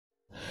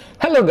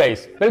Hello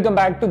guys, welcome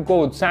back to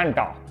Code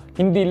Santa.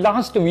 In the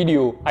last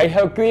video, I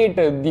have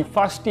created the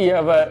first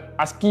ever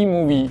ASCII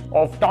movie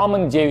of Tom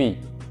and Jerry.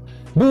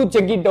 Do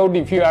check it out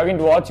if you haven't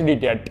watched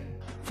it yet.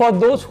 For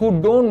those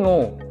who don't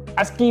know,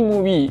 ASCII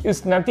movie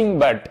is nothing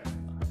but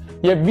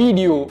a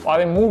video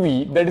or a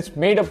movie that is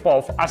made up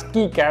of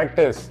ASCII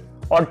characters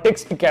or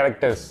text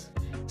characters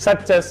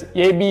such as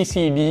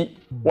ABCD,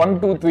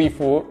 1, 2, 3,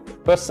 4,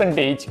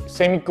 percentage,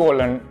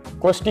 semicolon,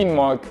 question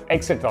mark,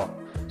 etc.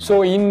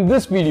 So in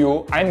this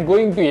video, I am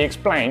going to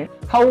explain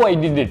how I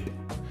did it.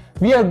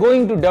 We are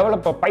going to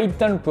develop a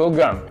Python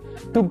program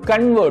to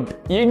convert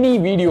any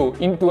video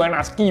into an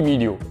ASCII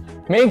video.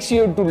 Make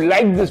sure to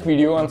like this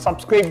video and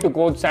subscribe to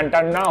Code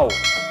Santa now.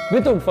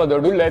 Without further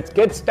ado, let's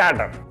get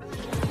started.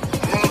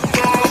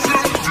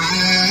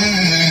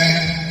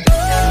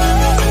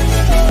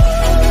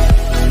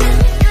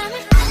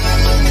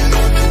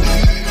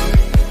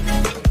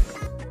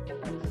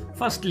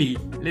 Firstly,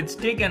 let's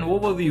take an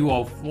overview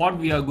of what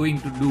we are going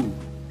to do.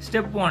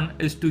 Step 1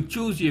 is to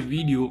choose a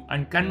video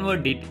and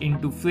convert it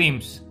into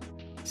frames.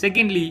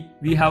 Secondly,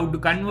 we have to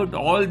convert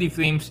all the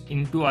frames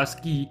into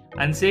ASCII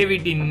and save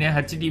it in a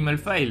HTML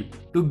file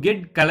to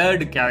get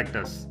colored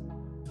characters.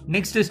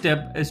 Next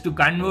step is to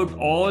convert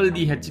all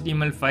the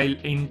HTML file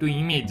into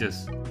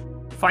images.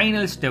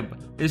 Final step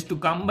is to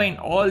combine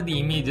all the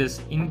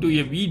images into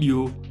a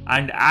video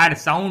and add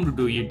sound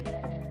to it.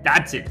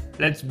 That's it,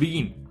 let's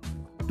begin.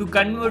 To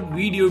convert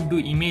video to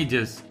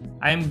images,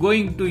 I am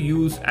going to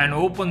use an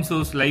open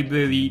source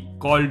library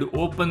called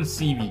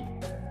opencv.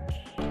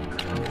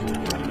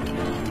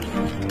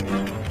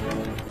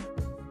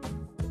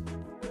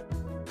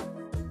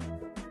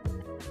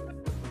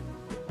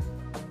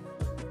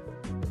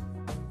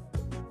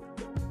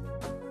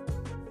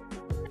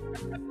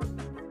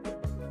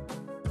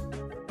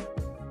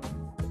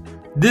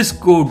 This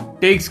code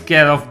takes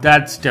care of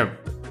that step.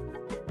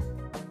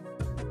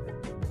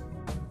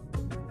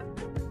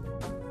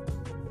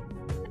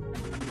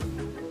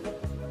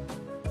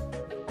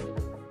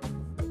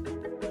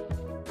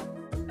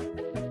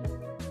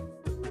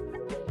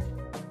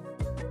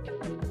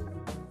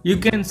 You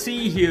can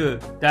see here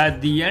that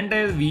the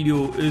entire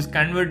video is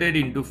converted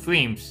into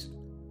frames.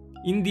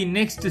 In the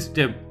next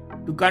step,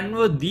 to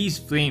convert these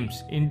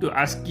frames into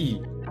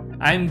ASCII,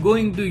 I am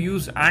going to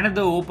use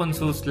another open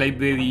source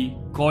library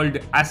called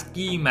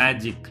ASCII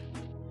Magic.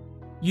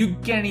 You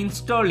can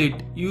install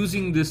it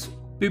using this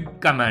pip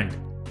command.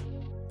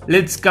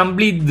 Let's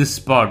complete this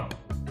part.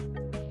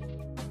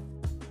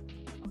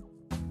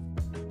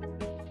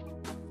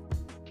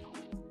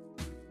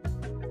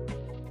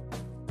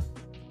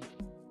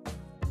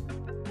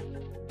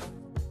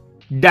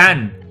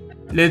 Done.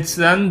 Let's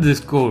run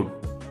this code.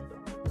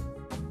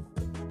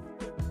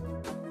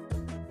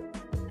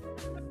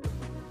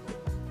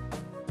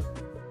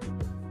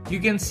 You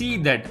can see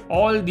that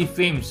all the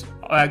frames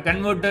are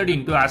converted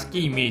into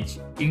ASCII image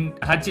in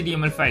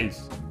HTML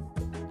files.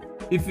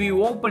 If we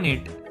open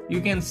it, you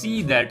can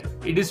see that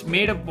it is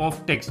made up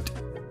of text.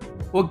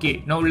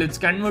 Okay, now let's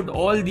convert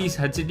all these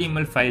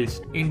HTML files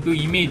into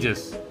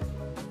images.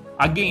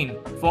 Again,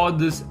 for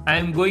this I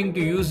am going to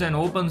use an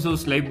open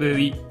source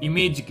library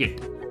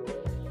ImageKit.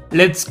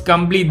 Let's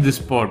complete this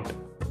part.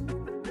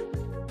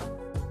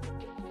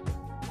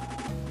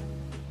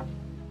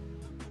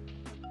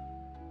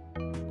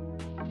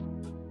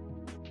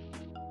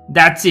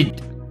 That's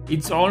it.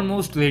 It's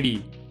almost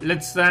ready.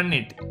 Let's run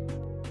it.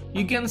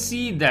 You can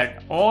see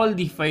that all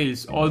the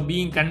files are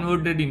being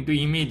converted into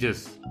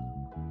images.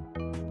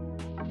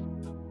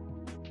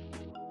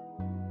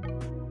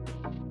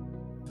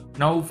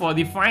 Now for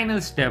the final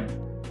step,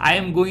 I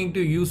am going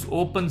to use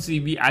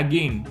opencv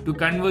again to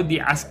convert the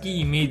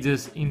ASCII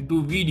images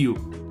into video.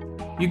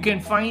 You can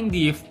find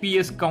the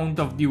FPS count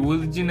of the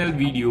original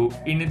video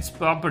in its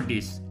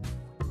properties.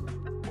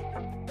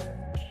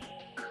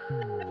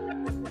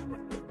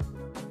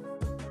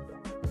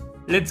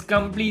 Let's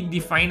complete the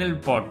final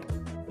part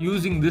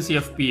using this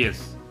FPS.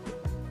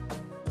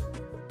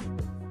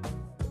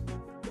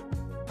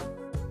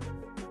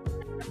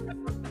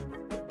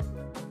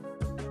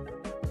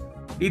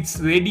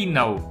 It's ready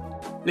now.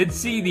 Let's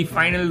see the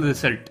final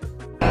result.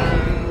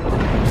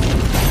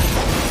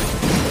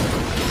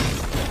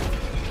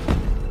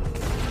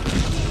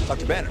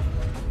 Dr. Banner,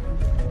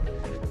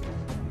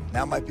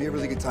 now might be a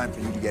really good time for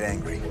you to get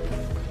angry.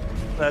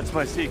 That's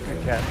my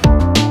secret, Cat.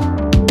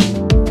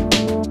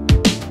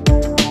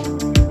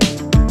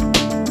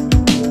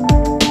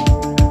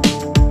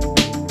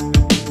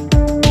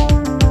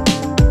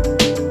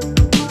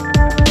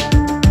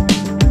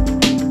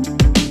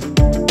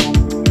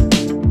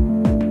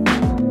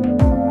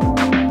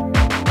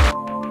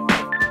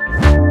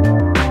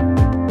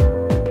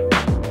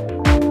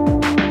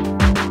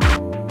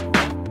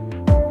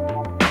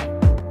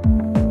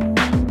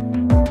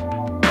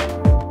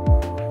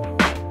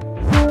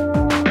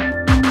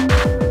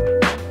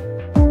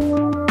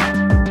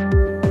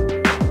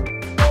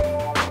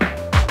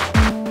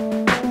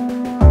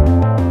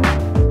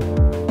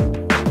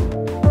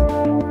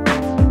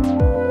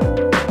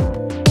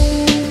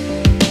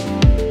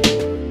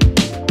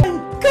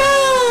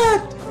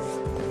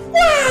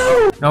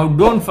 Now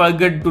don't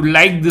forget to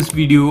like this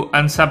video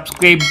and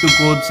subscribe to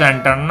Code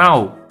Santa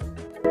now.